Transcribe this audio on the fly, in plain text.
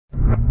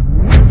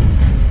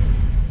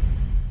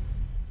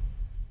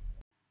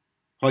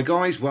Hi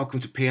guys, welcome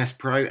to PS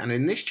Pro, and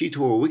in this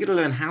tutorial we're going to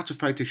learn how to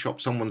Photoshop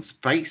someone's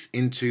face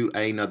into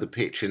another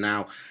picture.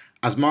 Now,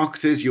 as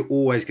marketers, you're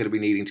always going to be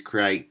needing to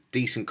create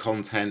decent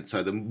content,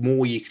 so the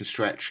more you can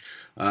stretch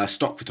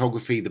stock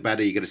photography, the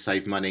better. You're going to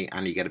save money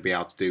and you're going to be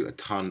able to do a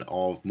ton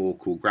of more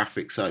cool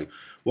graphics. So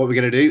what we're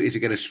going to do is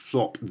we're going to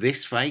swap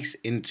this face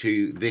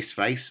into this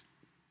face.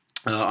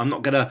 I'm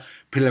not going to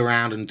pill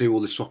around and do all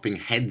the swapping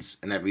heads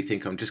and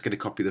everything. I'm just going to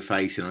copy the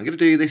face, and I'm going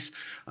to do this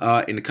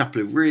in a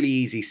couple of really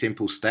easy,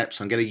 simple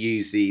steps. I'm going to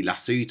use the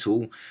lasso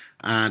tool,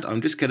 and I'm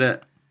just going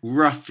to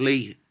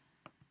roughly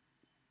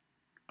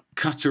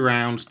cut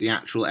around the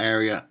actual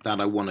area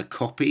that I want to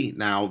copy.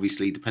 Now,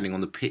 obviously, depending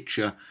on the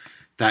picture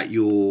that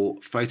you're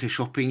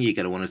photoshopping, you're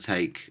going to want to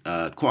take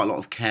quite a lot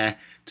of care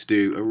to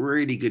do a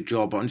really good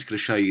job. I'm just going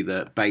to show you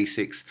the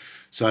basics.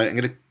 So I'm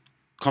going to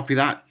copy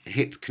that,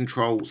 hit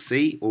Control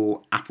C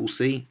or Apple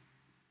C,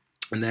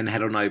 and then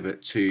head on over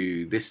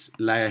to this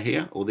layer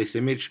here, or this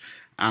image,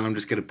 and I'm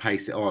just going to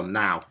paste it on.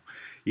 Now,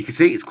 you can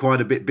see it's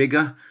quite a bit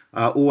bigger.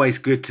 Always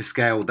good to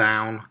scale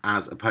down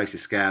as opposed to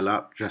scale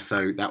up, just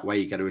so that way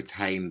you're going to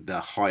retain the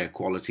higher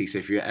quality. So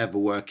if you're ever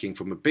working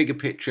from a bigger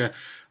picture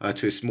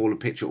to a smaller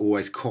picture,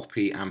 always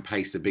copy and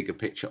paste the bigger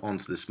picture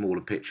onto the smaller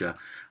picture.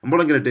 And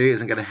what I'm going to do is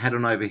I'm going to head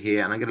on over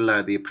here, and I'm going to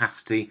lower the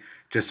opacity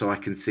just so I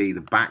can see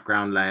the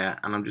background layer,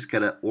 and I'm just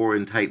going to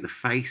orientate the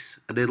face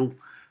a little,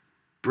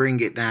 bring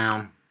it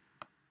down,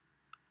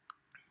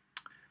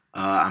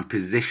 and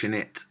position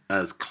it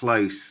as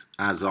close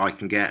as I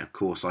can get. Of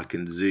course, I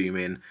can zoom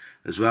in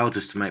as well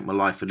just to make my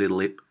life a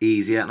little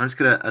easier. And I'm just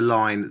going to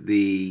align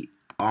the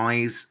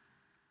eyes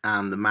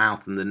and the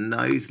mouth and the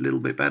nose a little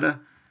bit better.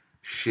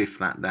 Shift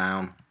that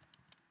down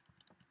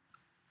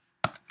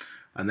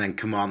and then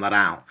command that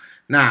out.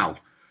 Now,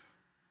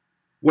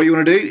 what you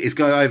want to do is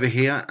go over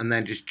here and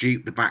then just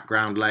dupe the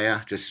background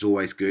layer. Just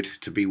always good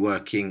to be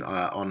working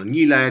on a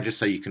new layer, just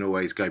so you can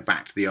always go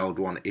back to the old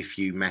one if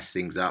you mess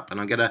things up. And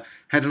I'm going to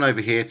head on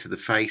over here to the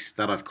face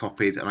that I've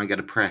copied, and I'm going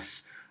to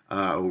press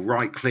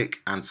right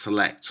click and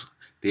select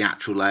the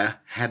actual layer.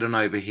 Head on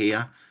over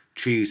here,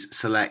 choose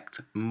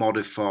select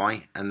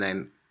modify, and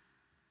then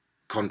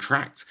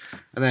contract,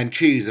 and then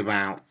choose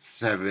about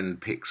 7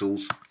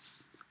 pixels.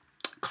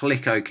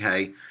 Click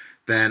OK.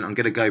 Then I'm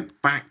going to go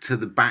back to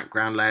the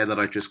background layer that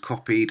I just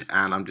copied,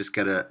 and I'm just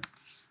going to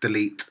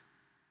delete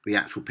the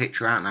actual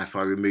picture out. Now if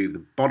I remove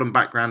the bottom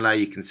background layer,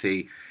 you can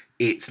see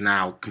it's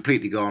now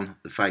completely gone.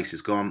 The face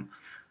is gone.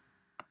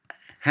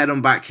 Head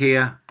on back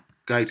here,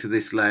 go to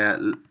this layer,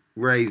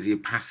 raise the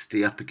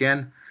opacity up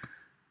again,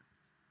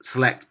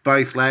 select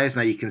both layers.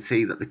 Now you can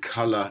see that the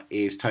color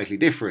is totally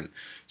different.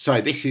 So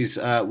this is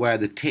where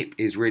the tip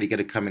is really going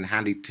to come in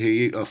handy to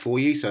you or for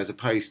you. So as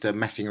opposed to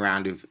messing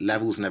around with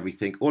levels and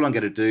everything, all I'm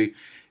going to do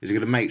is I'm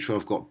going to make sure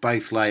I've got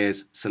both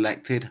layers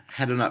selected.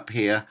 Head on up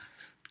here,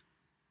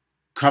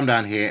 come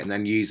down here, and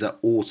then use the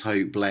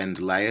auto blend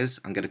layers.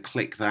 I'm going to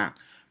click that,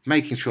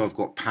 making sure I've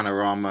got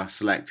panorama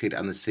selected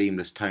and the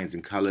seamless tones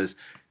and colors.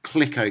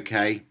 Click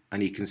OK,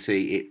 and you can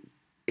see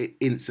it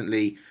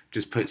instantly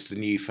just puts the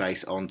new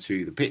face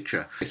onto the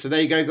picture. So there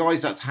you go,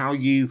 guys. That's how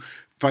you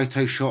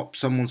Photoshop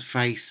someone's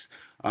face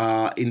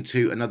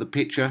into another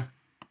picture.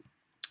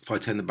 If I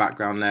turn the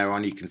background layer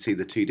on, you can see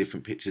the 2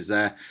 different pictures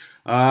there.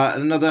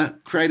 Another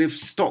creative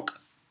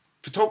stock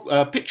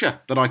picture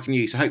that I can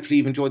use. So hopefully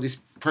you've enjoyed this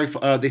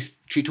this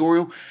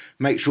tutorial.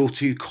 Make sure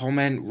to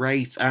comment,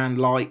 rate, and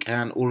like,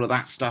 and all of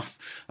that stuff.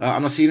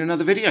 And I'll see you in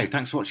another video.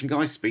 Thanks for watching,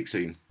 guys. Speak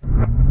soon.